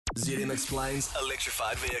ZM explains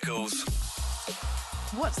electrified vehicles.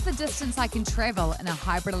 What's the distance I can travel in a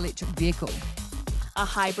hybrid electric vehicle? A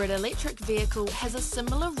hybrid electric vehicle has a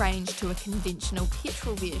similar range to a conventional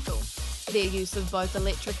petrol vehicle. Their use of both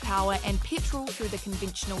electric power and petrol through the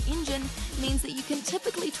conventional engine means that you can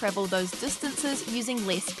typically travel those distances using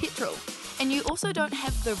less petrol. And you also don't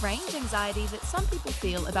have the range anxiety that some people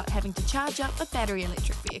feel about having to charge up a battery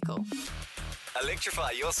electric vehicle.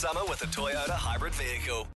 Electrify your summer with a Toyota hybrid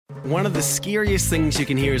vehicle. One of the scariest things you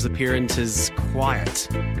can hear as a parent is quiet.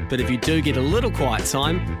 But if you do get a little quiet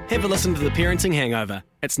time, have a listen to The Parenting Hangover.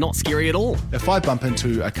 It's not scary at all. If I bump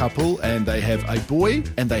into a couple and they have a boy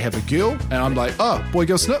and they have a girl, and I'm like, oh, boy,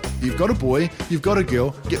 girl, snip. You've got a boy, you've got a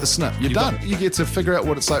girl, get the snip. You're done. You get to figure out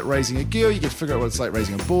what it's like raising a girl, you get to figure out what it's like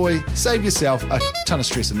raising a boy, save yourself a ton of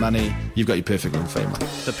stress and money. You've got your perfect little family.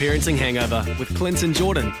 The Parenting Hangover with Clinton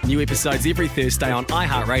Jordan. New episodes every Thursday on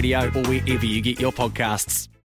iHeartRadio or wherever you get your podcasts.